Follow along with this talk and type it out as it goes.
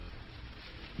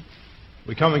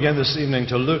We come again this evening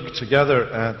to look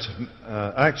together at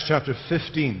Acts chapter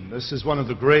 15. This is one of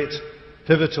the great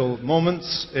pivotal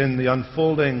moments in the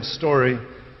unfolding story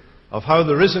of how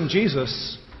the risen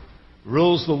Jesus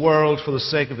rules the world for the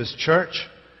sake of his church,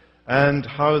 and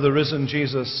how the risen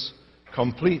Jesus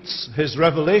completes his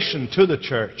revelation to the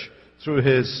church through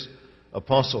his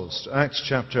apostles. Acts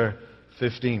chapter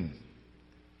 15.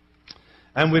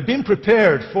 And we've been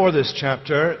prepared for this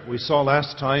chapter, we saw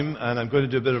last time, and I'm going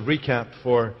to do a bit of recap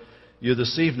for you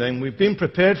this evening. We've been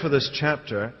prepared for this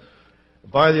chapter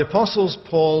by the Apostle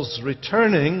Paul's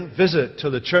returning visit to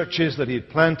the churches that he had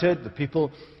planted, the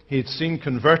people he had seen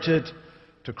converted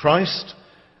to Christ.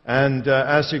 And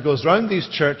as he goes round these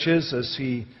churches, as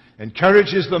he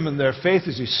encourages them in their faith,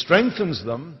 as he strengthens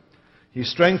them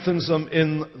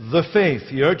in the faith.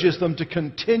 He urges them to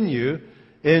continue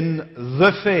in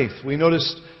the faith. We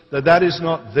noticed that that is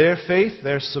not their faith,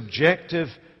 their subjective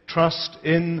trust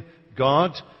in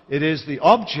God. It is the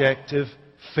objective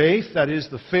faith, that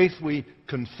is the faith we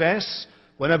confess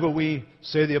whenever we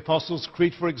say the Apostles'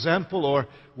 Creed, for example, or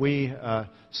we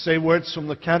say words from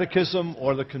the Catechism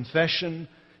or the Confession.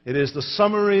 It is the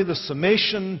summary, the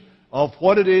summation of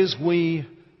what it is we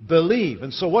believe.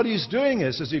 And so what he's doing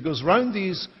is, as he goes round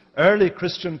these early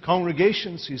Christian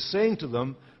congregations, he's saying to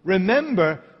them,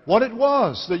 remember what it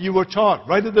was that you were taught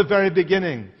right at the very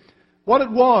beginning. What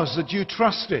it was that you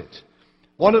trusted.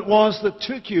 What it was that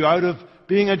took you out of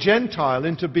being a Gentile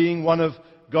into being one of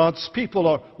God's people.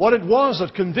 Or what it was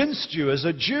that convinced you as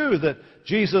a Jew that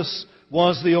Jesus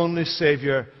was the only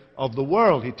Savior of the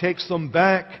world. He takes them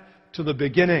back to the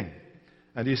beginning.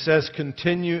 And he says,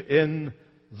 continue in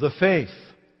the faith.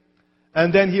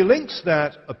 And then he links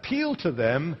that appeal to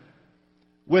them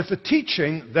with the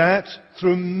teaching that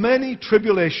through many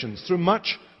tribulations, through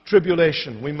much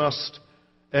tribulation, we must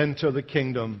enter the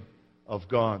kingdom of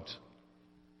God.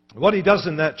 What he does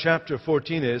in that chapter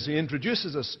 14 is he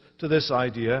introduces us to this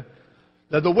idea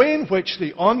that the way in which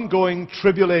the ongoing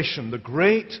tribulation, the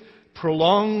great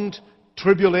prolonged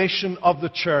tribulation of the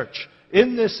church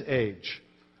in this age,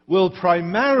 will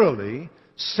primarily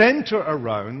center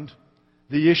around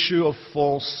the issue of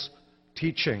false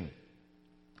teaching.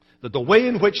 That the way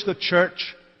in which the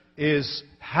church is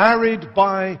harried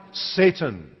by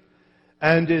Satan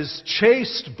and is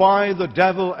chased by the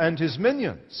devil and his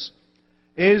minions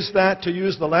is that, to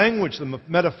use the language, the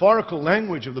metaphorical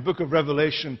language of the book of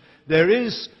Revelation, there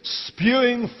is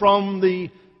spewing from the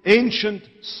ancient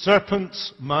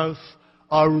serpent's mouth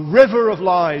a river of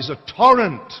lies, a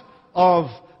torrent of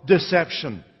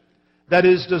deception that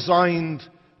is designed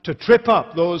to trip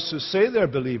up those who say they're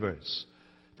believers,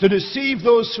 to deceive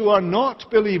those who are not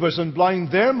believers and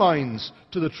blind their minds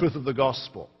to the truth of the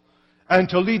gospel, and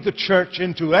to lead the church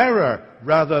into error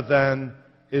rather than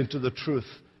into the truth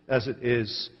as it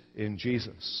is in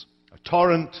Jesus. A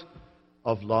torrent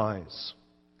of lies.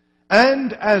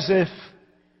 And as if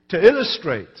to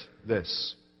illustrate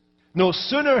this, no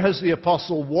sooner has the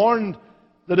apostle warned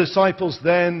the disciples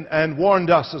then and warned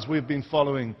us as we've been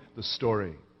following the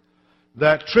story,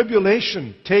 that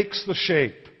tribulation takes the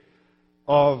shape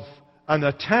of an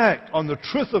attack on the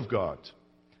truth of God.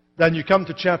 Then you come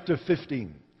to chapter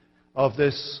 15 of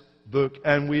this book,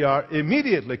 and we are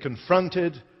immediately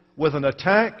confronted with an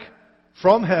attack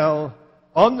from hell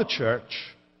on the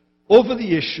church over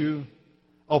the issue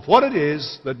of what it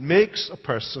is that makes a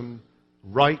person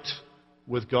right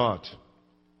with God.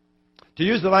 To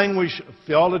use the language of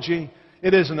theology,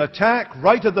 it is an attack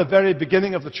right at the very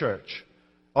beginning of the church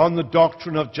on the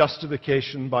doctrine of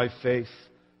justification by faith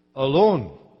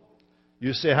alone.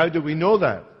 You say, how do we know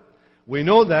that? We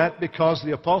know that because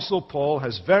the Apostle Paul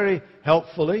has very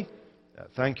helpfully,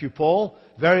 thank you Paul,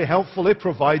 very helpfully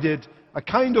provided a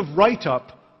kind of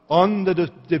write-up on the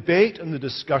debate and the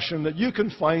discussion that you can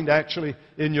find actually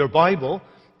in your Bible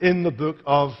in the book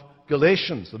of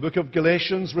Galatians. The book of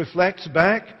Galatians reflects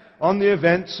back on the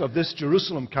events of this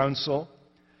Jerusalem council,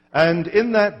 and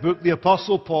in that book the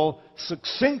Apostle Paul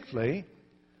succinctly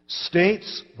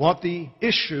states what the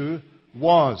issue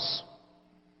was.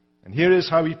 And here is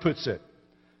how he puts it.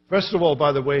 First of all,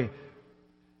 by the way,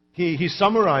 he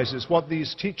summarizes what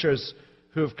these teachers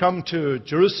who have come to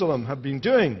Jerusalem have been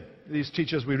doing. These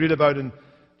teachers we read about in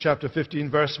chapter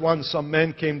 15, verse 1. Some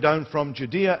men came down from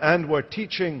Judea and were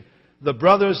teaching the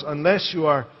brothers, unless you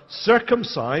are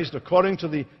circumcised according to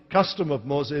the custom of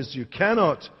Moses, you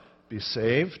cannot be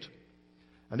saved.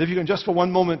 And if you can just for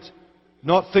one moment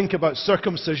not think about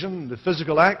circumcision, the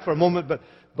physical act for a moment,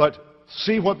 but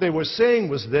see what they were saying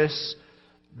was this,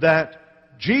 that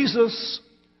Jesus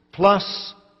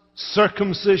plus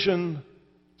circumcision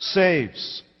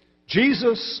saves.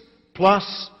 Jesus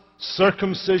plus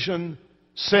circumcision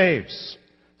saves.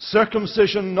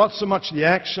 Circumcision, not so much the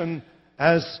action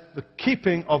as the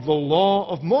keeping of the law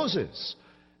of Moses.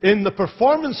 In the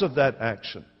performance of that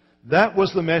action, that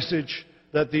was the message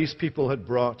that these people had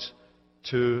brought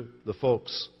to the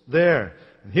folks there.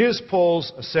 And here's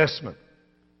Paul's assessment.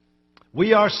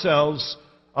 We ourselves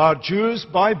are Jews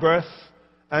by birth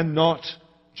and not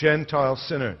Gentile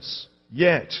sinners.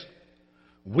 Yet,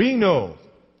 we know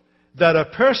that a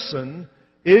person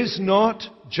is not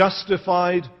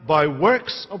justified by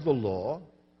works of the law,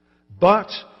 but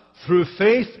through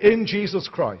faith in Jesus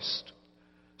Christ,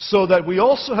 so that we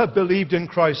also have believed in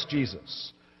Christ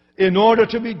Jesus, in order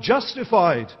to be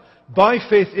justified by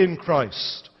faith in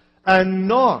Christ, and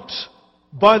not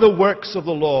by the works of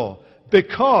the law,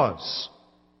 because,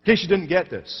 in case you didn't get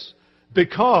this,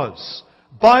 because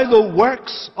by the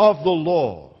works of the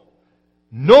law,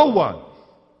 no one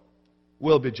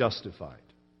will be justified.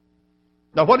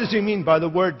 Now, what does he mean by the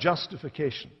word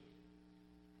justification?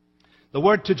 The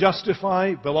word to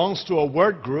justify belongs to a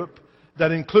word group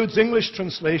that includes English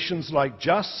translations like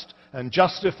just and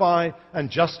justify and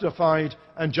justified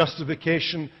and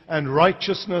justification and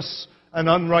righteousness and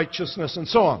unrighteousness and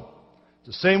so on. It's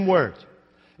the same word.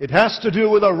 It has to do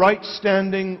with a right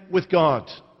standing with God.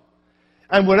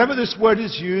 And wherever this word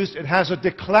is used, it has a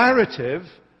declarative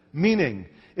meaning.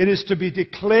 It is to be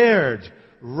declared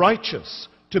righteous,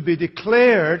 to be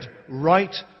declared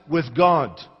right with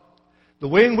God. The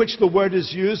way in which the word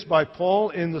is used by Paul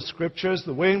in the Scriptures,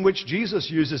 the way in which Jesus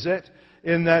uses it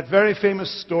in that very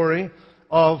famous story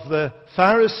of the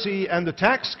Pharisee and the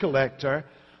tax collector,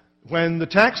 when the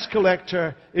tax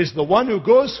collector is the one who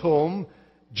goes home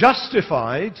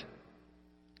justified,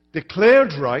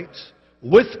 declared right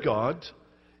with God,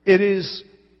 it is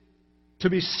to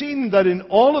be seen that in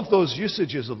all of those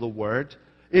usages of the word,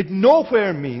 it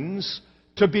nowhere means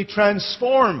to be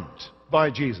transformed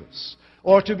by Jesus,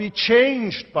 or to be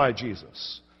changed by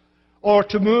Jesus, or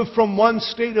to move from one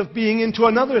state of being into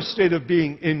another state of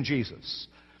being in Jesus.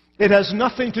 It has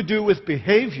nothing to do with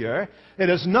behavior. It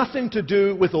has nothing to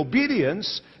do with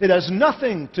obedience. It has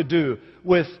nothing to do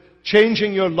with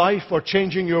changing your life or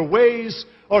changing your ways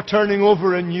or turning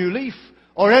over a new leaf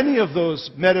or any of those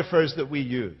metaphors that we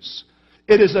use.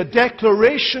 It is a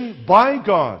declaration by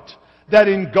God that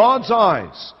in God's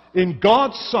eyes, in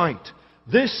God's sight,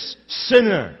 this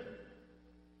sinner.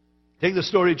 Take the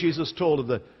story Jesus told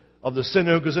of the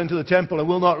sinner who goes into the temple and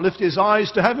will not lift his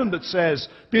eyes to heaven, but says,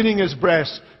 beating his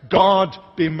breast, God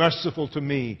be merciful to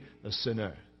me, a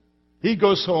sinner. He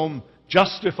goes home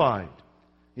justified.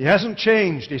 He hasn't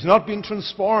changed. He's not been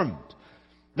transformed.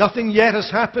 Nothing yet has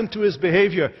happened to his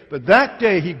behavior. But that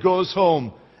day he goes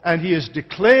home and he is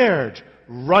declared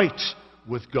right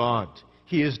with God.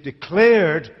 He is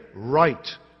declared right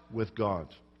with God.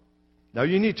 Now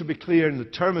you need to be clear in the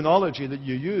terminology that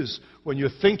you use when you're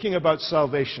thinking about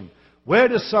salvation. Where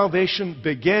does salvation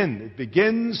begin? It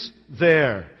begins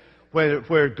there,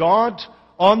 where God,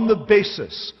 on the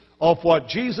basis of what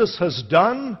Jesus has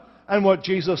done and what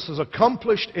Jesus has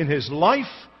accomplished in his life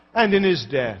and in his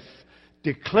death,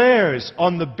 declares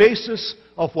on the basis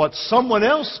of what someone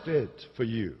else did for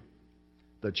you,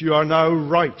 that you are now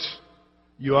right.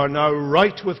 You are now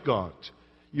right with God.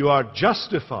 You are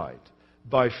justified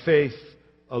by faith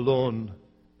alone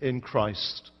in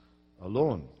Christ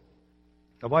alone.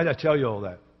 Now, why did I tell you all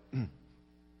that?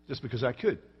 Just because I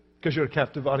could. Because you're a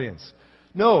captive audience.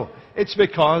 No, it's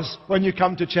because when you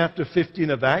come to chapter 15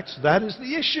 of Acts, that is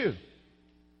the issue.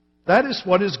 That is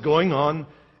what is going on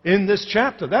in this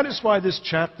chapter. That is why this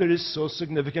chapter is so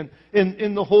significant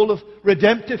in the whole of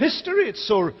redemptive history. It's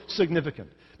so significant.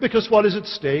 Because what is at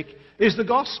stake is the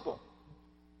gospel.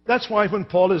 That's why when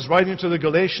Paul is writing to the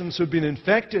Galatians who've been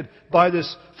infected by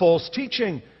this false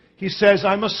teaching, he says,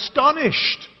 I'm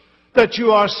astonished that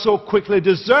you are so quickly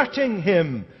deserting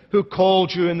him who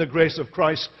called you in the grace of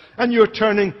Christ, and you're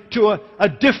turning to a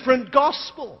different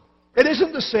gospel. It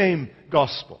isn't the same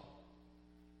gospel.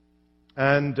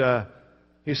 And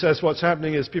he says what's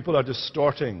happening is people are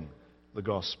distorting the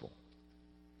gospel.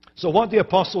 So what the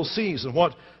apostle sees and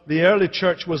what the early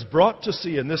church was brought to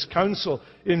see in this council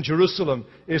in Jerusalem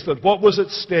is that what was at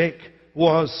stake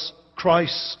was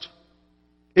Christ.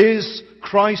 Is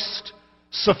Christ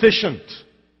sufficient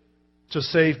to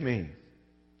save me?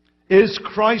 Is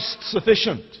Christ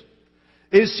sufficient?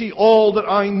 Is he all that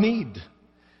I need?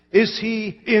 Is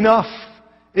he enough?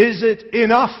 Is it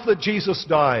enough that Jesus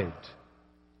died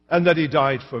and that he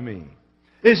died for me?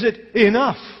 Is it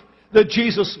enough that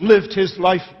Jesus lived his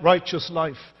life, righteous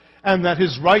life, and that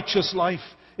his righteous life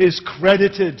is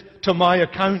credited to my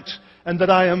account, and that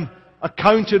I am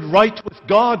accounted right with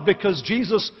God because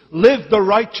Jesus lived the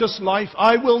righteous life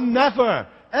I will never,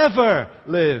 ever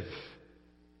live.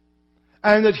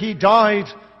 And that He died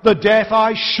the death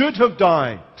I should have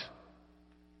died.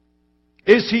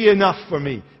 Is He enough for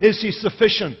me? Is He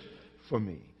sufficient for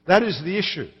me? That is the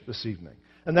issue this evening.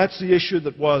 And that's the issue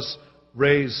that was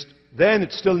raised then.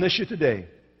 It's still an issue today.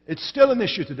 It's still an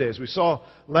issue today, as we saw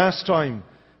last time,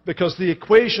 because the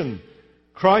equation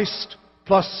Christ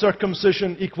plus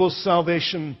circumcision equals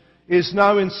salvation is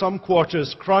now in some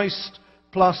quarters Christ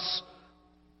plus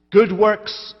good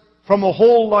works from a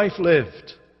whole life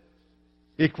lived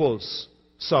equals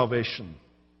salvation.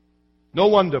 No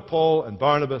wonder Paul and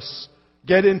Barnabas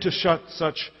get into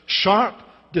such sharp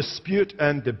dispute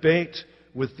and debate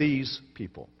with these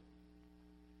people.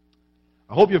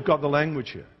 I hope you've got the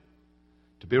language here.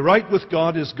 To be right with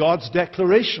God is God's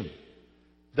declaration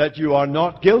that you are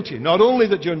not guilty. Not only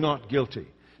that you're not guilty,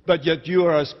 but yet you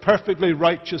are as perfectly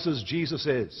righteous as Jesus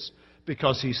is,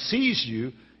 because He sees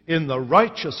you in the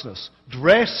righteousness,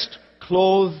 dressed,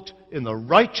 clothed in the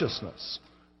righteousness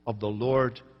of the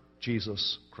Lord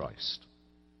Jesus Christ.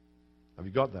 Have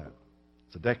you got that?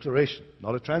 It's a declaration,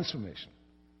 not a transformation.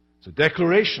 It's a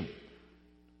declaration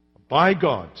by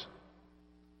God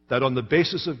that on the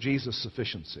basis of Jesus'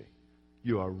 sufficiency,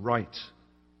 you are right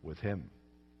with Him.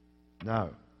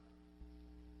 Now,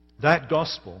 that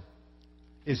gospel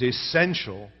is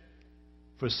essential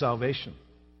for salvation.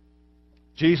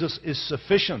 Jesus is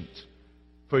sufficient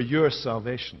for your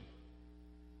salvation.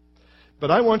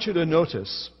 But I want you to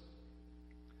notice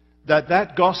that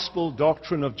that gospel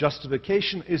doctrine of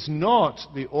justification is not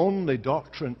the only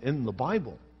doctrine in the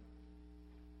Bible.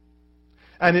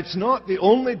 And it's not the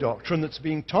only doctrine that's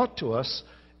being taught to us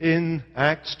in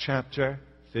Acts chapter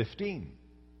 15.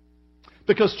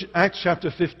 Because Acts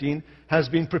chapter 15 has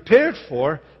been prepared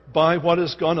for by what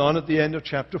has gone on at the end of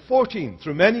chapter 14,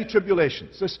 through many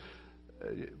tribulations.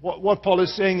 What Paul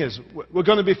is saying is, we're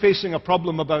going to be facing a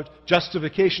problem about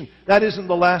justification. That isn't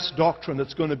the last doctrine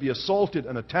that's going to be assaulted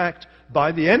and attacked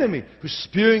by the enemy, who's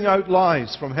spewing out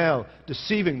lies from hell,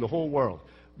 deceiving the whole world.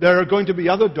 There are going to be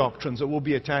other doctrines that will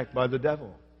be attacked by the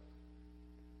devil.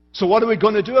 So what are we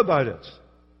going to do about it?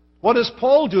 What does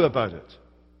Paul do about it?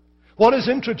 What is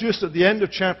introduced at the end of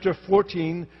chapter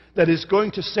 14 that is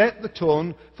going to set the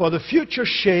tone for the future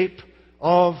shape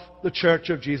of the Church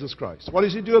of Jesus Christ? What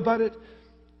does he do about it?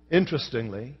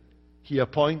 Interestingly, he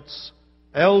appoints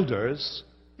elders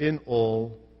in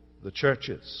all the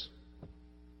churches.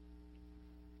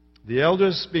 The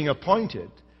elders being appointed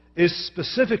is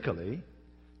specifically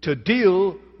to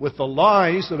deal with the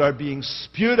lies that are being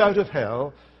spewed out of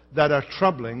hell that are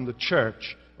troubling the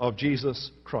Church of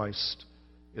Jesus Christ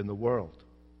in the world.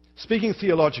 Speaking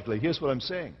theologically, here's what I'm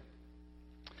saying.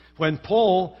 When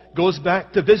Paul goes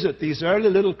back to visit these early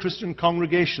little Christian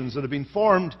congregations that have been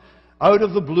formed out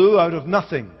of the blue, out of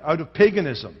nothing, out of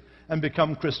paganism, and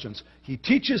become Christians, he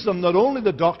teaches them not only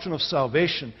the doctrine of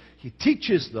salvation, he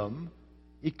teaches them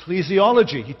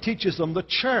ecclesiology. He teaches them the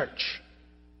church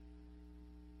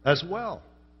as well.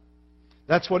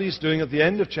 That's what he's doing at the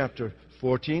end of chapter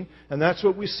 14, and that's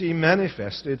what we see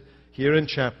manifested here in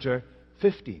chapter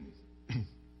 15.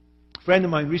 A friend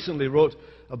of mine recently wrote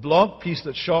a blog piece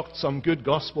that shocked some good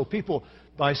gospel people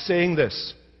by saying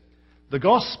this: the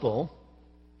gospel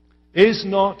is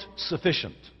not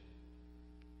sufficient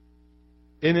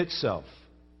in itself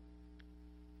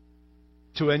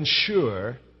to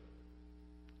ensure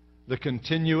the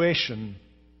continuation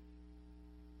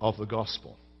of the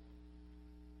gospel.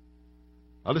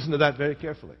 Now listen to that very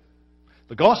carefully.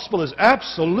 The gospel is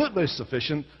absolutely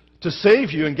sufficient to save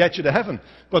you and get you to heaven.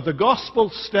 But the gospel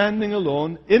standing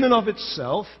alone, in and of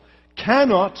itself,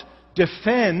 cannot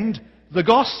defend the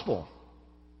gospel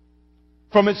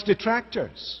from its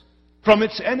detractors, from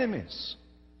its enemies.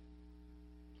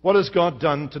 What has God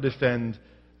done to defend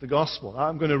the gospel?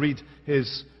 I'm going to read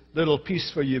his little piece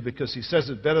for you because he says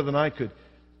it better than I could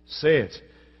say it.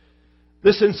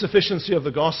 This insufficiency of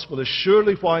the gospel is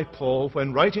surely why Paul,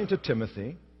 when writing to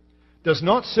Timothy, does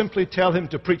not simply tell him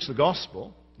to preach the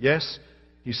gospel. Yes,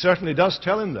 he certainly does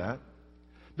tell him that.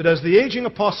 But as the aging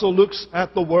apostle looks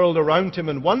at the world around him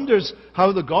and wonders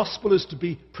how the gospel is to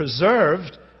be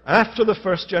preserved after the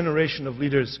first generation of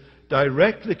leaders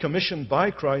directly commissioned by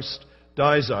Christ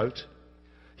dies out,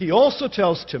 he also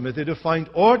tells Timothy to find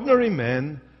ordinary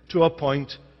men to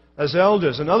appoint as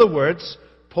elders. In other words,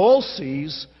 Paul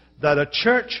sees that a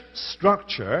church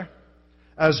structure,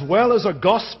 as well as a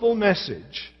gospel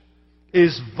message,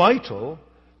 is vital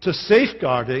to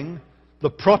safeguarding the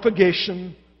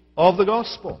propagation of the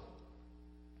gospel.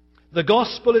 The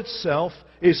gospel itself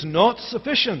is not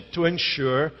sufficient to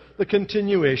ensure the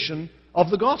continuation of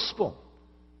the gospel.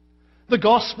 The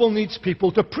gospel needs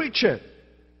people to preach it.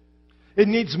 It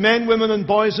needs men, women, and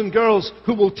boys and girls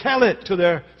who will tell it to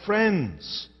their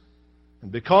friends.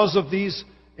 And because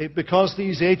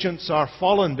these agents are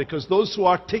fallen, because those who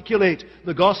articulate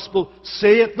the gospel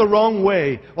say it the wrong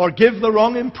way or give the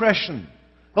wrong impression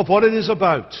of what it is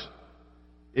about,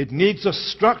 it needs a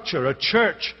structure, a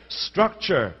church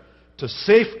structure, to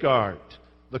safeguard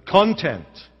the content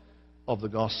of the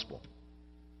gospel.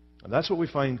 And that's what we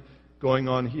find going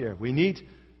on here. We need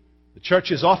the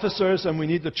church's officers and we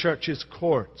need the church's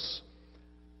courts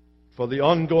for the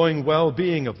ongoing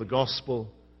well-being of the gospel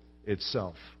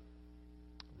itself.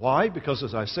 Why? Because,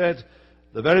 as I said at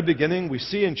the very beginning, we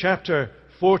see in chapter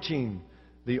 14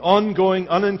 the ongoing,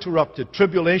 uninterrupted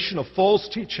tribulation of false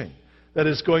teaching that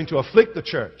is going to afflict the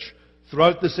church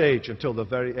throughout this age until the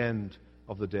very end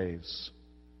of the days.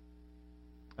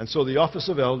 And so the office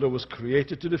of elder was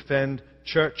created to defend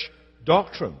church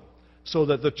doctrine so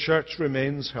that the church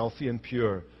remains healthy and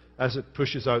pure as it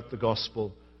pushes out the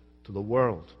gospel to the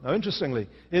world. Now, interestingly,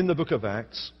 in the book of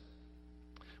Acts,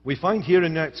 we find here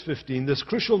in Acts 15 this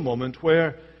crucial moment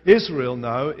where Israel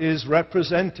now is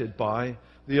represented by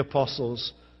the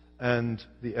apostles and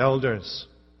the elders.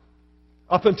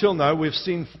 Up until now, we've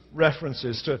seen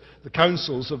references to the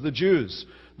councils of the Jews,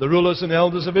 the rulers and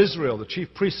elders of Israel, the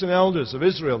chief priests and elders of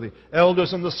Israel, the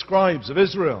elders and the scribes of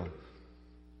Israel.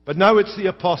 But now it's the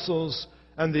apostles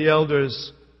and the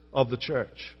elders of the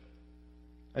church.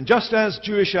 And just as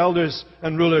Jewish elders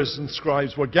and rulers and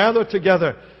scribes were gathered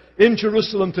together in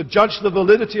Jerusalem to judge the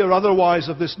validity or otherwise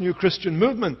of this new Christian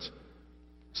movement,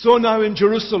 so now in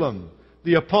Jerusalem,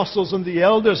 the apostles and the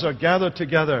elders are gathered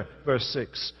together, verse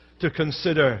 6, to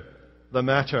consider the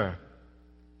matter.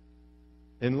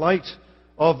 In light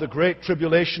of the great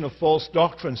tribulation of false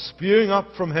doctrine spewing up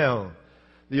from hell,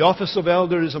 the office of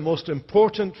elder is a most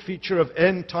important feature of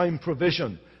end-time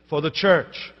provision for the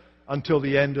church until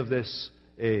the end of this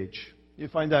age. You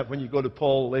find that when you go to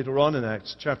Paul later on in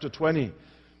Acts chapter 20,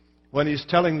 when he's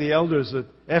telling the elders at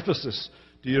Ephesus,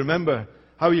 do you remember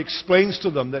how he explains to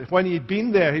them that when he'd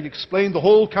been there, he'd explained the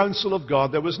whole counsel of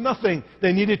God. There was nothing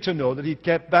they needed to know that he'd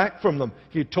kept back from them.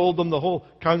 He'd told them the whole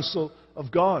counsel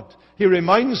of God. He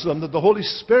reminds them that the Holy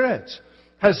Spirit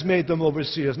has made them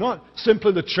overseers. Not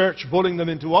simply the church voting them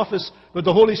into office, but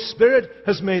the Holy Spirit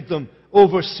has made them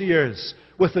overseers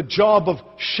with the job of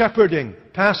shepherding,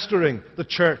 pastoring the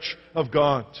church of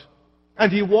God.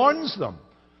 And he warns them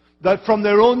that from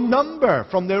their own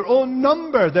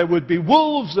number, there would be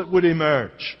wolves that would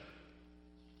emerge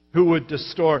who would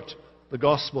distort the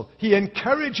gospel. He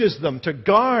encourages them to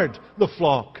guard the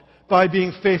flock by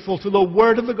being faithful to the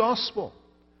word of the gospel.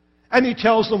 And he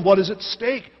tells them what is at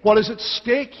stake. What is at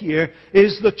stake here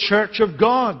is the church of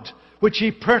God, which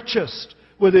he purchased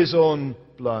with his own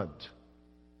blood.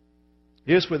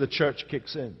 Here's where the church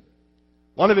kicks in.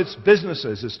 One of its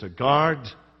businesses is to guard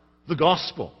the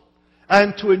gospel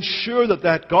and to ensure that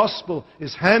that gospel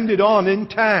is handed on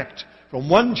intact from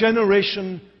one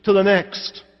generation to the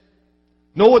next.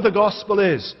 Know what the gospel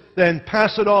is, then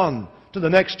pass it on to the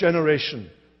next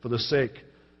generation for the sake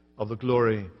of the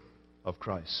glory of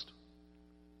Christ.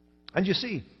 And you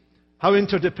see how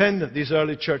interdependent these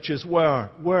early churches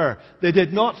were. They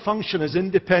did not function as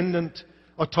independent,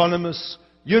 autonomous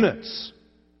units.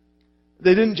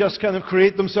 They didn't just kind of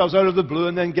create themselves out of the blue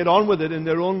and then get on with it in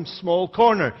their own small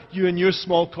corner. You in your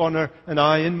small corner and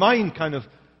I in mine kind of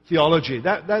theology.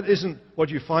 That isn't what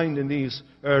you find in these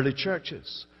early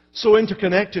churches. So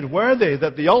interconnected were they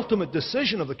that the ultimate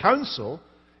decision of the council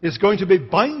is going to be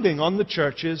binding on the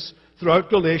churches throughout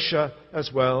Galatia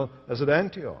as well as at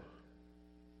Antioch.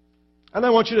 And I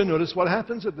want you to notice what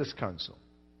happens at this council.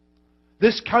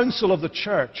 This council of the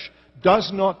church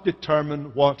does not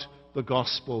determine what the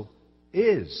gospel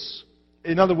is.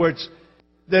 In other words,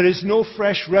 there is no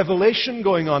fresh revelation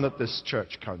going on at this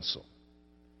church council.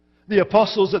 The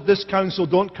apostles at this council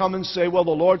don't come and say, well,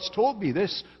 the Lord's told me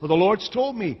this, or the Lord's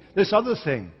told me this other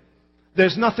thing.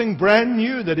 There's nothing brand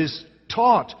new that is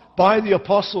taught by the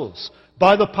apostles,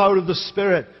 by the power of the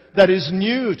Spirit, that is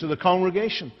new to the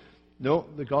congregation. No,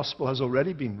 the gospel has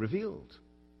already been revealed.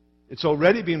 It's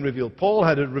already been revealed. Paul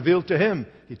had it revealed to him.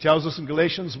 He tells us in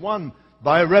Galatians 1,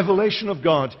 by a revelation of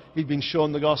God, he'd been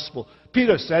shown the gospel.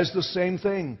 Peter says the same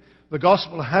thing. The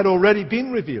gospel had already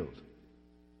been revealed.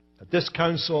 At this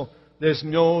council, there's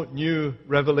no new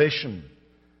revelation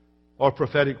or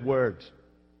prophetic word.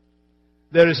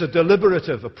 There is a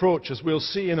deliberative approach, as we'll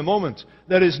see in a moment.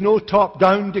 There is no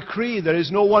top-down decree. There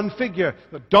is no one figure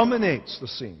that dominates the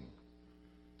scene.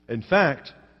 In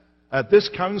fact, at this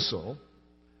council,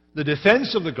 the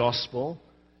defense of the gospel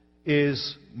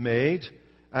is made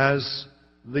as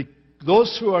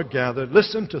those who are gathered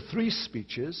listen to 3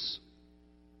 speeches,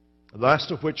 the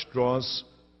last of which draws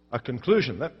a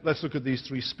conclusion. Let's look at these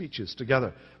 3 speeches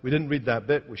together. We didn't read that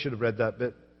bit. We should have read that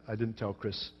bit. I didn't tell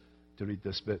Chris to read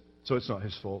this bit, so it's not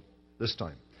his fault this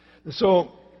time.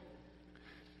 So,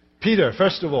 Peter,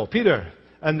 first of all, Peter,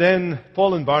 and then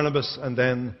Paul and Barnabas, and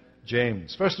then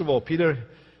James. First of all, Peter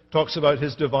talks about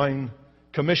his divine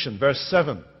commission. Verse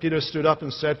 7, Peter stood up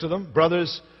and said to them,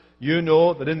 "Brothers, you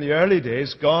know that in the early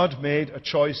days God made a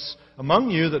choice among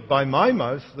you that by my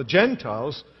mouth the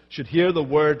Gentiles should hear the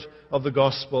word of the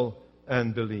gospel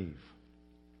and believe."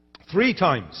 3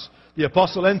 times the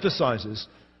apostle emphasizes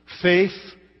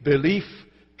faith, belief,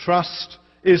 trust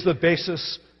is the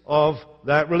basis of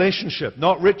that relationship.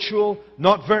 Not ritual,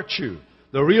 not virtue.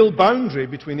 The real boundary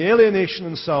between alienation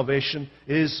and salvation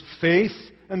is faith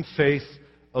and faith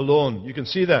alone. You can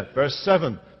see that. Verse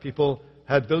 7, people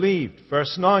had believed.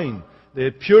 Verse 9, they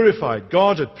had purified.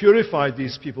 God had purified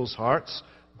these people's hearts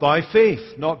by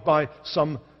faith, not by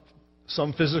some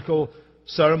physical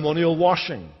ceremonial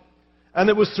washing. And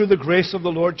it was through the grace of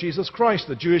the Lord Jesus Christ.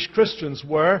 The Jewish Christians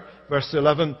were, verse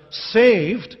 11,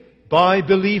 saved by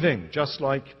believing, just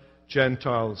like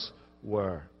Gentiles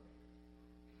were.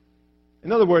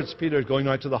 In other words, Peter is going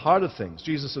right to the heart of things.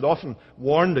 Jesus had often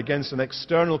warned against an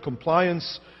external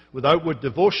compliance with outward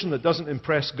devotion that doesn't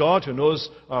impress God, who knows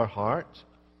our heart.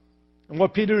 And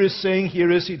what Peter is saying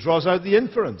here is he draws out the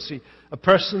inference. A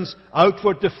person's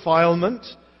outward defilement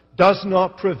does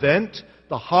not prevent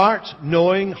the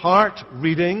heart-knowing,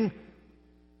 heart-reading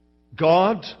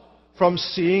God from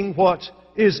seeing what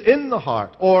is in the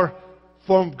heart, or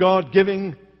from God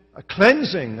giving a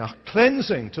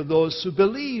cleansing to those who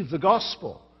believe the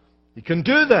gospel. He can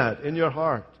do that in your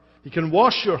heart. He can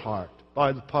wash your heart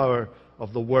by the power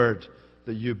of the word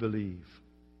that you believe.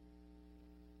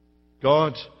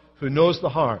 God, who knows the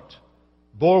heart,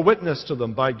 bore witness to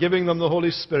them by giving them the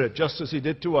Holy Spirit, just as He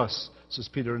did to us, says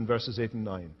Peter in verses 8 and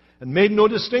 9, and made no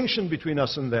distinction between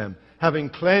us and them, having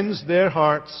cleansed their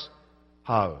hearts.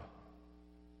 How?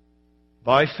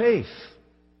 By faith.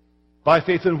 By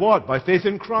faith in what? By faith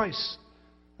in Christ.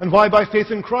 And why by faith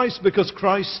in Christ? Because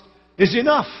Christ is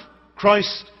enough.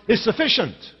 Christ is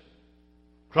sufficient.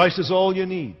 Christ is all you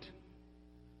need.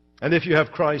 And if you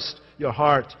have Christ, your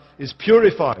heart is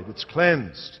purified. It's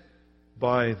cleansed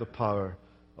by the power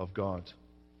of God.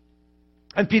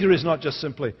 And Peter is not just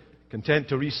simply content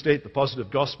to restate the positive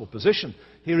gospel position.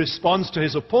 He responds to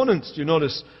his opponents. Do you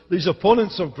notice? These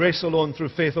opponents of grace alone, through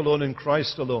faith alone, in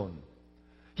Christ alone.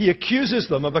 He accuses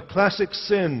them of a classic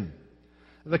sin.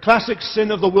 The classic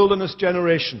sin of the wilderness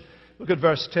generation. Look at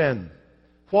verse 10.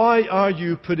 Why are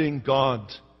you putting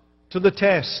God to the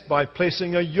test by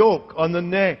placing a yoke on the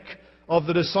neck of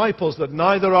the disciples that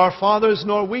neither our fathers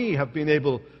nor we have been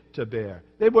able to bear?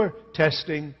 They were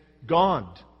testing God.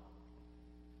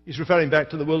 He's referring back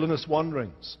to the wilderness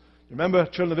wanderings. Remember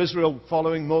children of Israel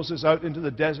following Moses out into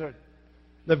the desert?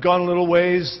 They've gone a little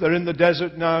ways. They're in the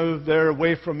desert now. They're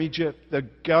away from Egypt. They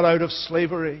got out of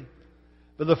slavery.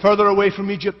 But the further away from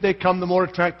Egypt they come, the more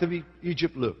attractive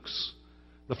Egypt looks.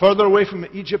 The further away from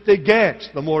Egypt they get,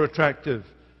 the more attractive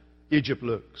Egypt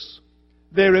looks.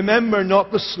 They remember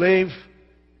not the slave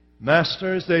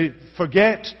masters. They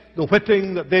forget the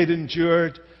whipping that they'd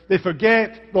endured. They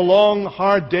forget the long,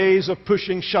 hard days of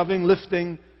pushing, shoving,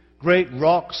 lifting great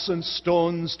rocks and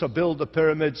stones to build the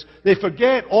pyramids. They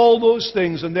forget all those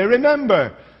things, and they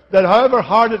remember that however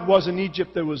hard it was in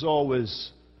Egypt, there was always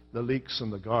the leeks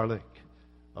and the garlic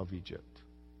of Egypt.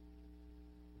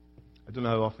 I don't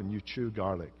know how often you chew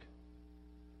garlic,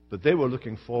 but they were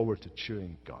looking forward to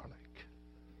chewing garlic.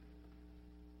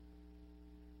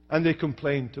 And they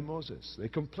complained to Moses.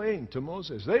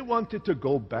 They wanted to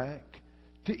go back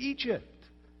to Egypt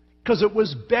because it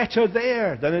was better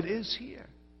there than it is here.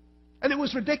 And it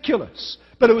was ridiculous.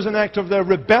 But it was an act of their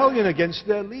rebellion against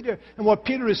their leader. And what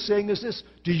Peter is saying is this.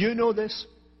 Do you know this?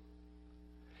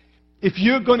 If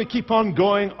you're going to keep on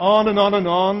going on and on and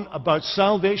on about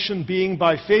salvation being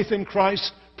by faith in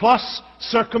Christ, plus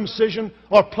circumcision,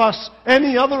 or plus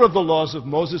any other of the laws of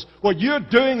Moses, what you're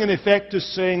doing in effect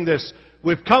is saying this.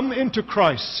 We've come into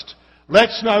Christ.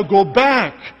 Let's now go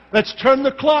back. Let's turn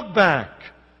the clock back.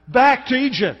 Back to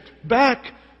Egypt. Back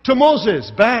to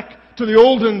Moses. Back to the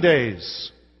olden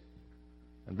days.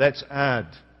 And let's add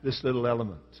this little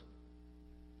element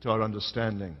to our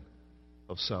understanding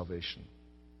of salvation.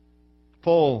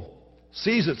 Paul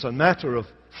sees it's a matter of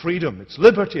freedom. It's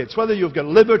liberty. It's whether you've got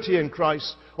liberty in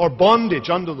Christ or bondage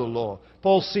under the law.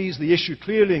 Paul sees the issue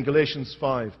clearly in Galatians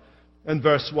 5. in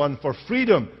verse 1, for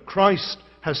freedom Christ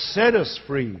has set us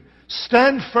free.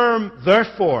 Stand firm,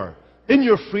 therefore, in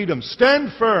your freedom.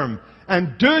 Stand firm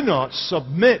and do not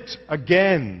submit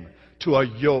again to a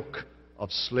yoke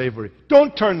of slavery.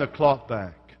 Don't turn the clock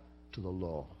back to the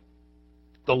law.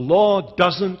 The law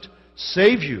doesn't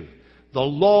save you. The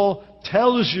law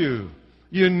tells you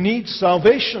you need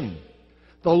salvation.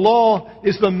 The law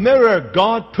is the mirror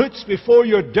God puts before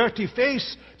your dirty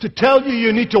face to tell you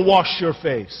you need to wash your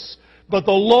face. But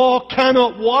the law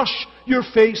cannot wash your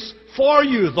face for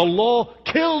you. The law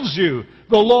kills you.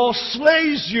 The law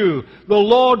slays you. The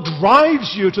law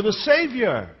drives you to the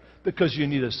Savior because you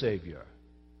need a Savior.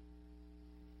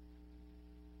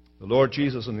 The Lord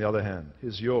Jesus, on the other hand,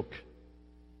 His yoke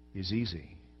is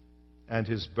easy and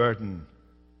His burden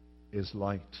is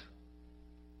light.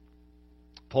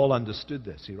 Paul understood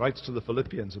this. He writes to the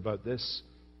Philippians about this.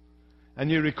 And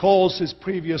he recalls his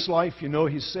previous life. You know,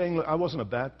 he's saying, look, I wasn't a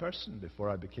bad person before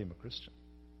I became a Christian.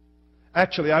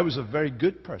 Actually, I was a very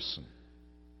good person.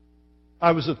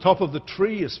 I was at the top of the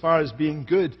tree as far as being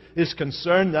good is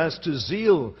concerned, as to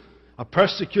zeal, a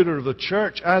persecutor of the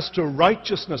church, as to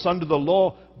righteousness under the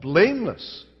law,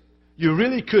 blameless. You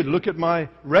really could look at my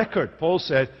record. Paul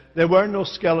said, there were no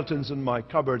skeletons in my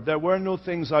cupboard. There were no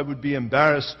things I would be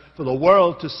embarrassed for the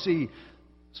world to see.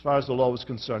 As far as the law was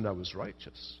concerned, I was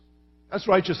righteous. As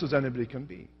righteous as anybody can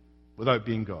be, without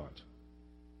being God.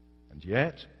 And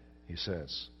yet, he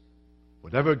says,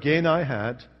 whatever gain I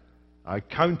had, I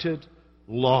counted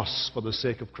loss for the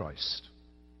sake of Christ.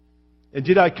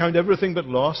 Indeed, I count everything but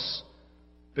loss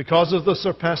because of the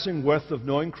surpassing worth of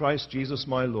knowing Christ Jesus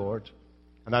my Lord.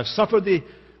 And I've suffered the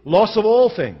loss of all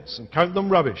things and count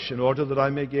them rubbish in order that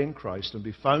I may gain Christ and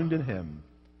be found in Him,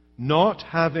 not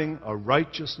having a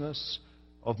righteousness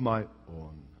of my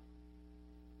own.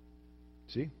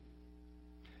 See?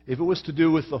 If it was to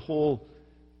do with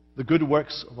the good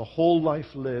works of a whole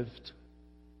life lived,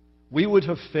 we would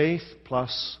have faith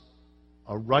plus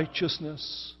a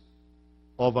righteousness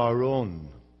of our own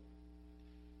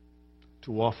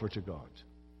to offer to God.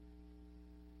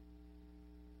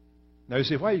 Now you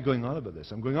say, why are you going on about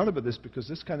this? I'm going on about this because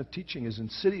this kind of teaching is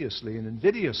insidiously and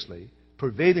invidiously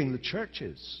pervading the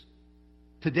churches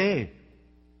today.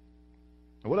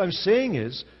 And what I'm saying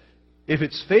is, if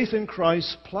it's faith in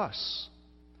Christ plus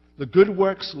the good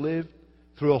works lived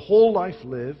through a whole life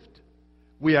lived,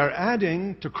 we are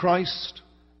adding to Christ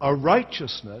a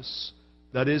righteousness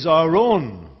that is our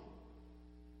own.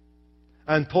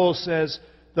 And Paul says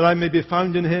that I may be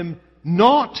found in Him,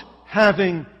 not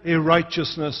having a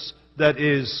righteousness that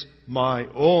is my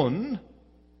own,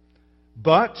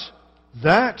 but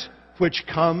that which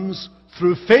comes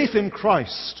through faith in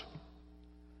Christ,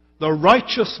 the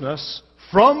righteousness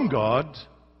from God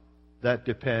that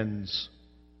depends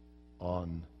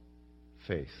on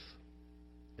faith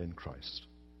in Christ.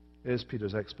 Here's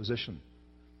Peter's exposition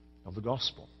of the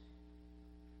gospel.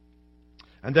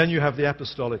 And then you have the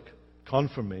apostolic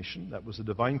confirmation. That was the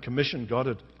divine commission. God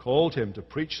had called him to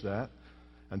preach that.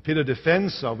 And Peter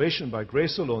defends salvation by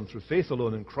grace alone, through faith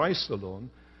alone, in Christ alone,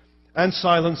 and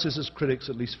silences his critics,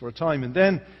 at least for a time. And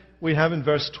then we have in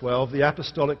verse 12 the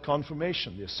apostolic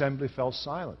confirmation. The assembly fell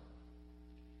silent.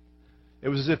 It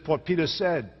was as if what Peter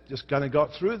said just kind of got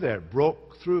through there,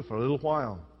 broke through for a little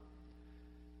while.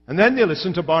 And then they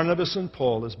listened to Barnabas and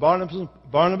Paul, as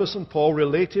Barnabas and Paul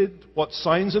related what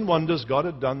signs and wonders God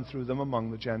had done through them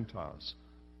among the Gentiles.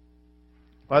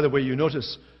 By the way, you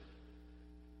notice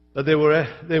that they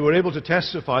were able to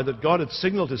testify that God had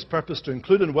signaled His purpose to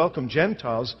include and welcome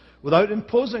Gentiles without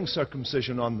imposing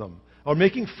circumcision on them or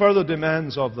making further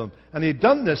demands of them. And He'd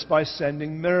done this by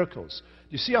sending miracles.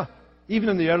 You see, even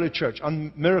in the early church,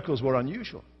 miracles were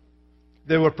unusual.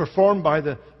 They were performed by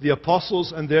the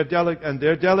apostles and their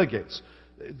delegates.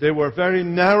 They were very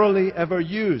narrowly ever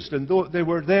used, and though they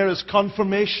were there as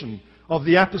confirmation of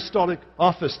the apostolic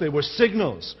office, they were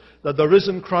signals that the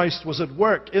risen Christ was at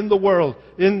work in the world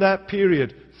in that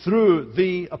period through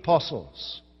the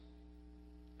apostles.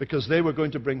 Because they were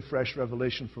going to bring fresh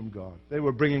revelation from God. They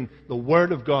were bringing the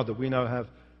Word of God that we now have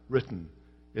written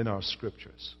in our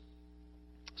Scriptures.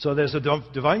 So there's a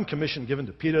divine commission given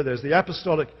to Peter. There's the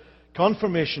apostolic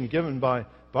confirmation given by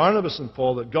Barnabas and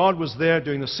Paul that God was there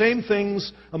doing the same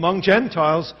things among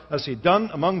Gentiles as He'd done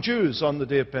among Jews on the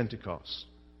day of Pentecost.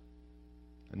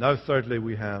 And now thirdly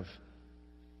we have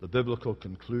the biblical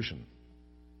conclusion.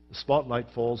 The spotlight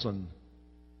falls on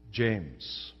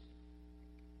James.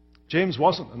 James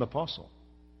wasn't an apostle.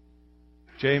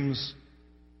 James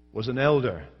was an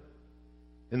elder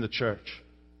in the church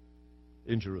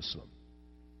in Jerusalem.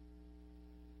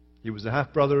 He was the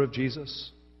half-brother of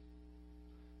Jesus.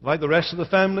 Like the rest of the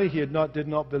family, he did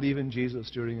not believe in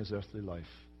Jesus during his earthly life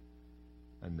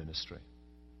and ministry.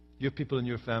 You people in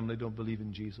your family don't believe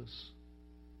in Jesus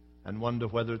and wonder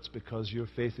whether it's because your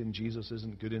faith in Jesus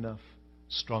isn't good enough,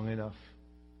 strong enough.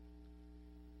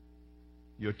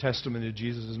 Your testimony to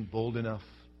Jesus isn't bold enough.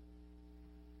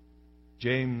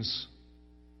 James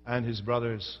and his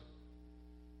brothers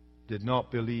did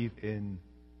not believe in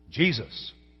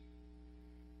Jesus.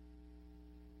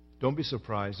 Don't be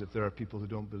surprised if there are people who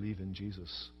don't believe in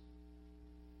Jesus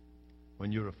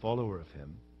when you're a follower of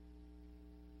him.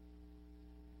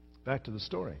 Back to the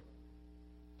story.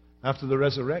 After the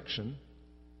resurrection,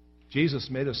 Jesus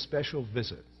made a special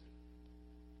visit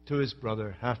to his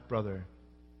brother, half-brother,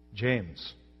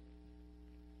 James.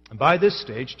 And by this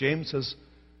stage, James has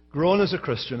grown as a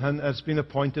Christian and has been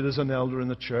appointed as an elder in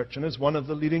the church and is one of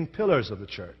the leading pillars of the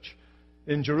church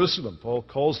in Jerusalem. Paul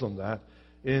calls them that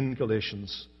in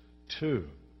Galatians 2.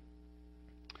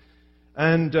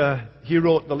 And he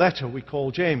wrote the letter we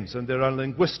call James, and there are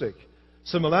linguistic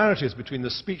similarities between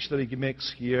the speech that he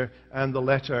makes here and the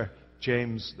letter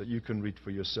James that you can read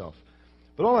for yourself.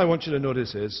 But all I want you to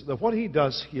notice is that what he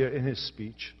does here in his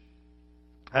speech,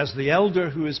 as the elder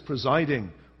who is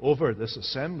presiding over this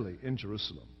assembly in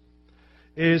Jerusalem,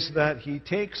 is that he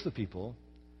takes the people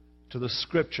to the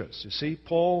Scriptures. You see,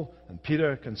 Paul and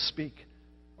Peter can speak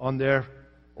on their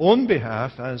own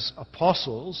behalf as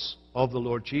apostles of the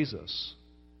Lord Jesus.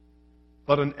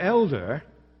 But an elder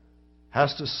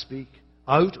has to speak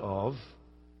out of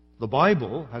the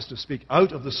Bible, has to speak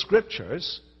out of the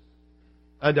Scriptures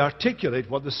and articulate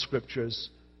what the Scriptures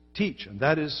teach. And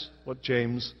that is what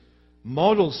James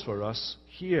models for us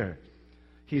here.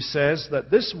 He says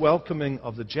that this welcoming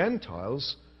of the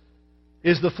Gentiles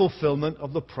is the fulfillment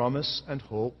of the promise and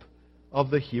hope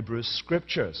of the Hebrew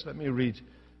Scriptures. Let me read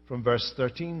from verse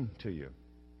 13 to you.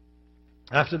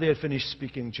 After they had finished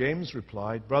speaking, James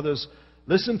replied, "Brothers,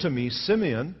 listen to me.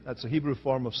 Simeon," that's a Hebrew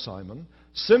form of Simon,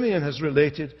 "Simeon has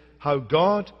related how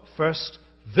God first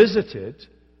visited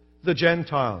the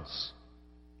Gentiles."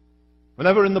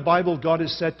 Whenever in the Bible God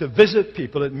is said to visit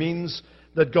people, it means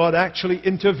that God actually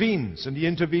intervenes, and he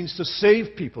intervenes to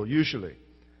save people, usually.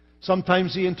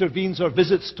 Sometimes he intervenes or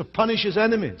visits to punish his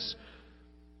enemies.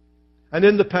 And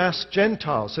in the past,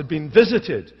 Gentiles had been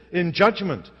visited in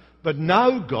judgment, but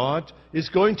now God is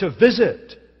going to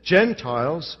visit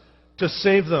Gentiles to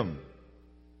save them.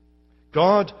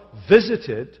 God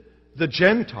visited the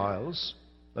Gentiles,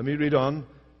 let me read on,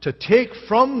 to take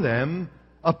from them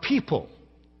a people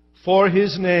for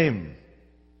his name.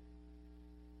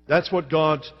 That's what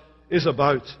God is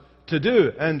about to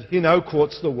do. And he now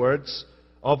quotes the words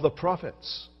of the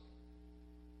prophets.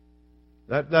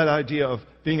 That idea of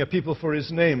being a people for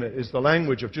his name is the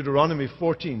language of Deuteronomy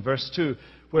 14, verse 2,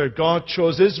 where God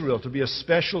chose Israel to be a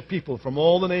special people from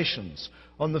all the nations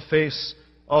on the face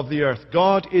of the earth.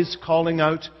 God is calling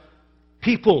out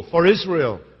people for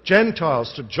Israel,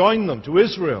 Gentiles, to join them to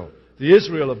Israel, the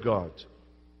Israel of God.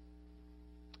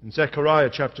 In Zechariah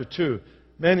chapter 2,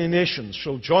 "Many nations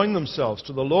shall join themselves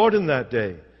to the Lord in that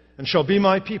day, and shall be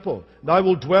my people, and I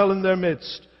will dwell in their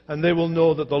midst, and they will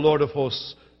know that the Lord of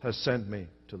hosts has sent me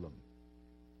to them."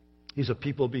 He's a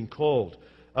people being called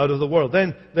out of the world.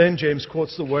 Then James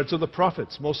quotes the words of the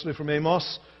prophets, mostly from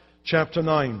Amos chapter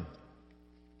 9.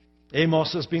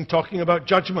 Amos has been talking about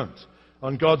judgment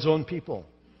on God's own people.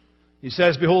 He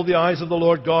says, "Behold, the eyes of the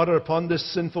Lord God are upon this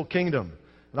sinful kingdom,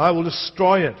 and I will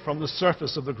destroy it from the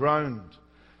surface of the ground.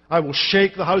 I will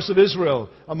shake the house of Israel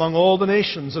among all the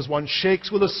nations as one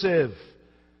shakes with a sieve.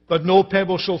 But no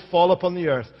pebble shall fall upon the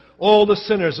earth. All the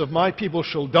sinners of my people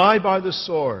shall die by the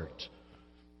sword."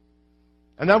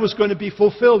 And that was going to be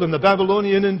fulfilled in the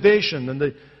Babylonian invasion and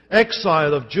the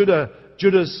exile of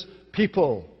Judah's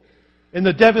people, in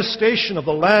the devastation of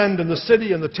the land and the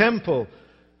city and the temple.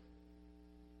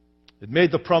 It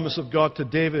made the promise of God to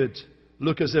David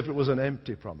look as if it was an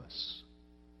empty promise.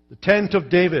 The tent of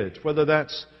David, whether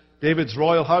that's David's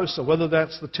royal house or whether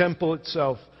that's the temple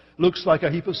itself, looks like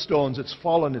a heap of stones. It's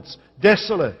fallen. It's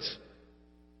desolate.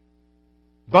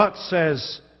 But,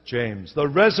 says James, the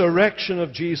resurrection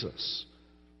of Jesus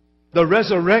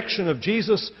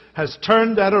has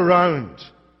turned that around.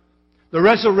 The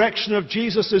resurrection of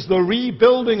Jesus is the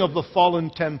rebuilding of the fallen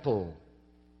temple.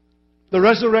 The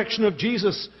resurrection of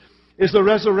Jesus is the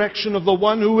resurrection of the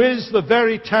one who is the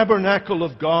very tabernacle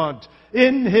of God.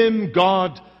 In him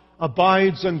God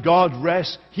abides and God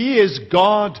rests. He is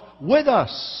God with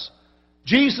us.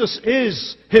 Jesus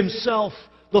is himself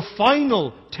the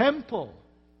final temple.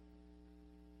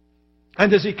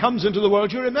 And as he comes into the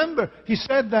world, you remember, he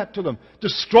said that to them.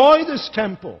 Destroy this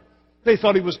temple. They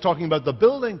thought he was talking about the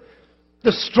building.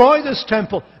 Destroy this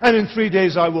temple, and in 3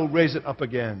 days I will raise it up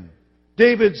again.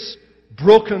 David's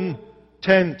broken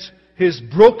tent, his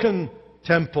broken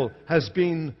temple has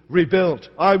been rebuilt.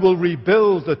 I will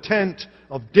rebuild the tent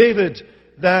of David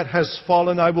that has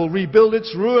fallen. I will rebuild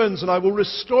its ruins, and I will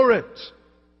restore it.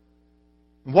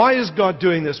 Why is God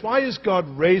doing this? Why is God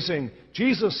raising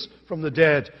Jesus from the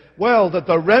dead? Well, that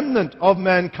the remnant of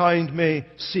mankind may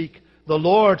seek the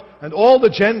Lord, and all the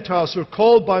Gentiles who are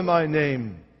called by my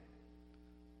name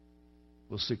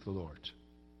will seek the Lord.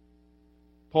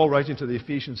 Paul, writing to the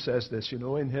Ephesians, says this,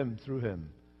 in Him, through Him,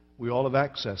 we all have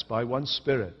access by one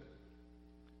Spirit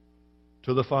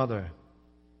to the Father.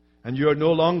 And you are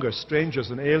no longer strangers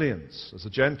and aliens, as the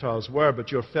Gentiles were,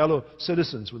 but you're fellow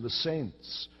citizens with the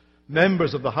saints,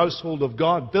 members of the household of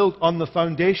God, built on the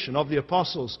foundation of the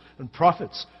apostles and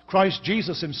prophets, Christ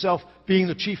Jesus Himself being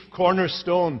the chief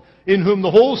cornerstone, in whom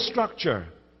the whole structure,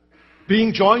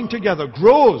 being joined together,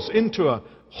 grows into a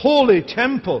holy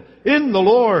temple in the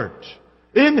Lord.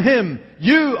 In Him,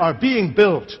 you are being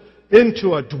built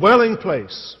into a dwelling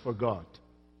place for God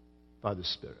by the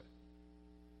Spirit.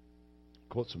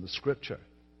 Quotes from the Scripture.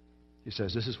 He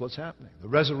says, this is what's happening. The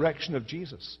resurrection of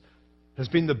Jesus has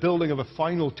been the building of a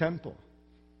final temple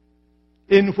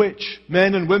in which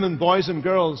men and women, boys and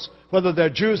girls, whether they're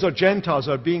Jews or Gentiles,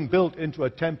 are being built into a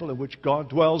temple in which God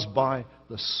dwells by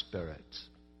the Spirit.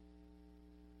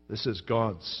 This is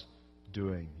God's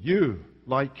doing. You,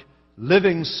 like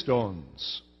living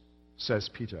stones, says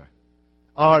Peter,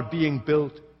 are being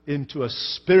built into a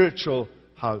spiritual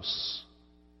house.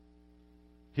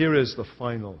 Here is the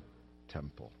final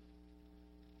temple.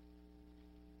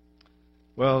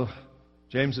 Well,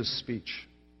 James's speech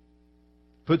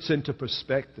puts into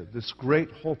perspective this great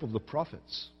hope of the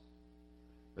prophets,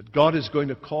 that God is going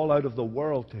to call out of the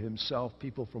world to Himself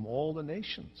people from all the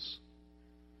nations.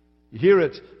 You hear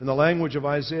it in the language of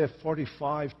Isaiah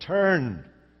 45, turn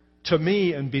to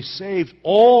me and be saved,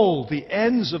 all the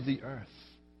ends of the earth.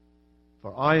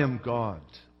 For I am God,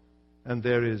 and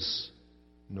there is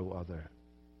no other.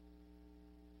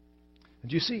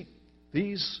 And you see,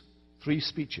 these three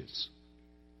speeches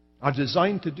are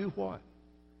designed to do what?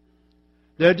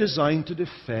 They're designed to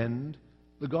defend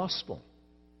the gospel.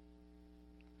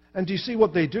 And do you see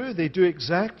what they do? They do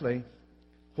exactly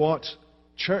what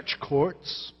church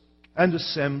courts and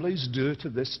assemblies do to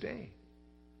this day.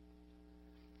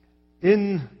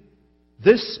 In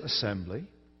this assembly,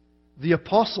 the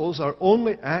apostles are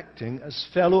only acting as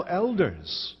fellow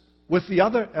elders with the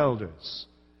other elders.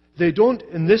 They don't,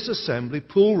 in this assembly,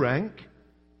 pull rank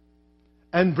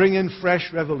and bring in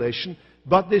fresh revelation,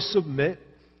 but they submit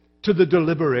to the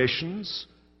deliberations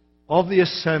of the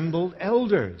assembled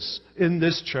elders in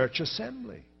this church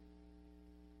assembly.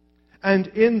 And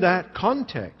in that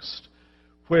context,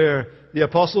 where the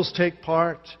apostles take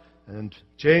part and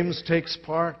James takes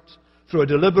part through a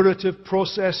deliberative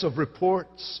process of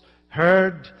reports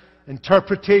heard,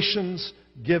 interpretations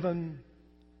given,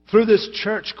 through this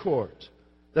church court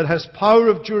that has power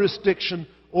of jurisdiction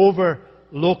over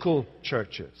local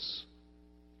churches,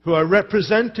 who are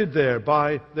represented there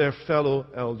by their fellow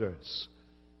elders.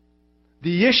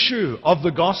 The issue of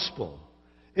the gospel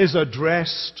is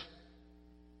addressed,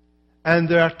 and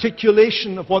the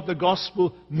articulation of what the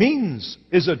gospel means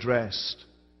is addressed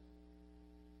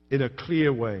in a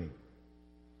clear way. You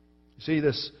see,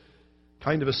 this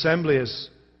kind of assembly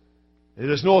it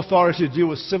has no authority to deal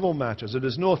with civil matters. It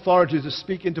has no authority to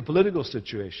speak into political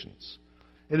situations.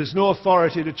 It has no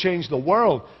authority to change the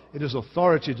world. It has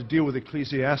authority to deal with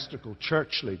ecclesiastical,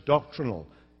 churchly, doctrinal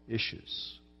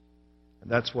issues.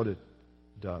 And that's what it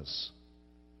does.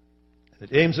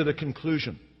 It aims at a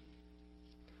conclusion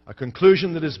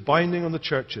that is binding on the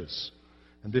churches.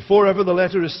 And before ever the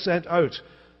letter is sent out,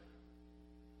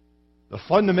 the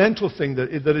fundamental thing that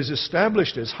is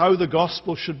established is how the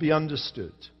gospel should be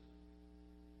understood.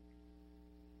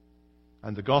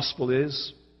 And the gospel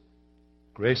is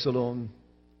grace alone,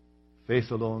 faith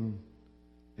alone,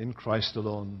 in Christ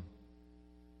alone,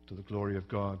 to the glory of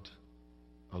God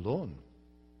alone.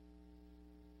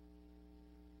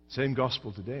 Same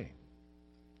gospel today.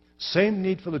 Same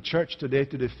need for the church today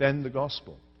to defend the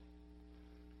gospel.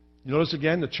 You notice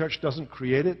again, the church doesn't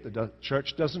create it. The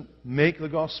church doesn't make the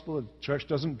gospel. The church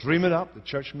doesn't dream it up. The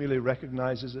church merely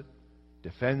recognizes it,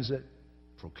 defends it,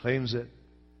 proclaims it,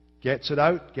 gets it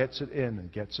out, gets it in,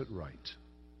 and gets it right.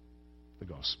 The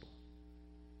gospel.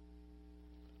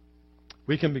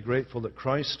 We can be grateful that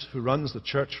Christ, who runs the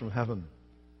church from heaven,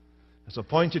 has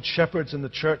appointed shepherds in the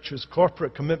church whose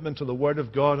corporate commitment to the Word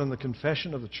of God and the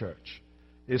confession of the church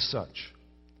is such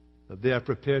that they are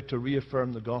prepared to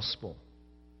reaffirm the gospel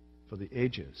for the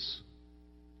ages.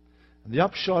 And the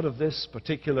upshot of this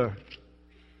particular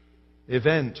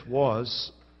event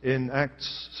was, in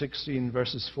Acts 16,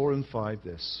 verses 4 and 5,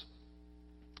 this: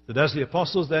 that as the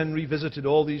apostles then revisited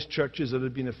all these churches that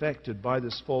had been affected by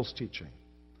this false teaching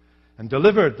and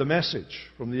delivered the message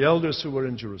from the elders who were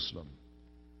in Jerusalem,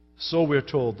 so we're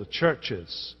told the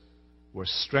churches were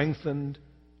strengthened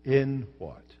in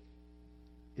what?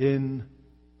 In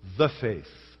the faith.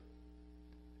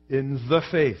 In the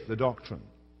faith, the doctrine.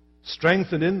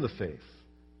 Strengthened in the faith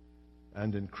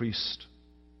and increased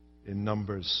in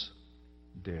numbers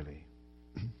daily.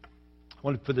 I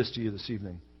want to put this to you this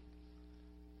evening.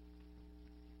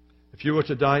 If you were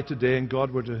to die today and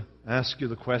God were to ask you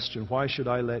the question, why should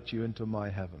I let you into my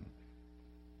heaven?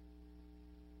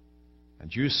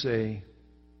 And you say,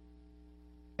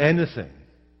 anything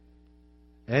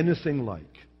like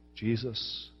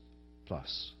Jesus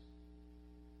plus.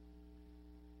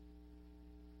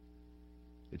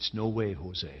 It's no way,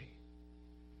 Jose.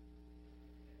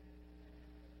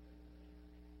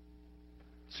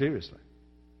 Seriously.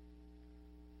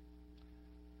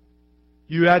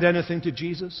 You add anything to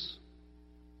Jesus,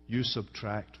 you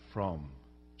subtract from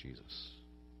Jesus.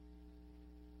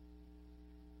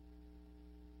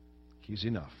 He's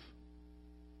enough.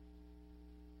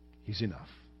 He's enough.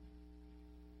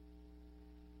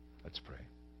 Let's pray.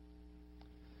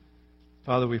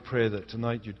 Father, we pray that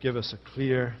tonight you'd give us a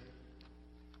clear,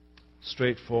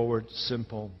 straightforward,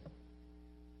 simple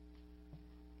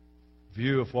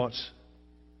view of what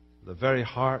the very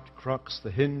heart, crux,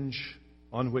 the hinge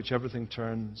on which everything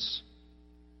turns,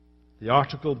 the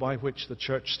article by which the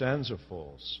church stands or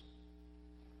falls.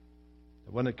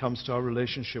 That when it comes to our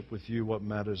relationship with you, what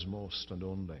matters most and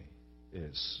only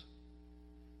is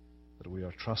that we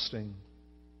are trusting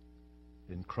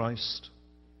in Christ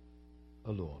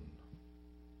alone.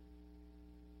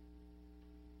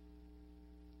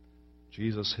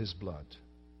 Jesus, his blood,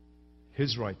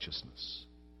 his righteousness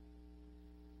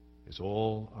is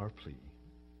all our plea.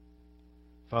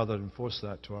 Father, enforce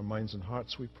that to our minds and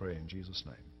hearts, we pray in Jesus'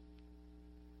 name.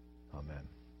 Amen.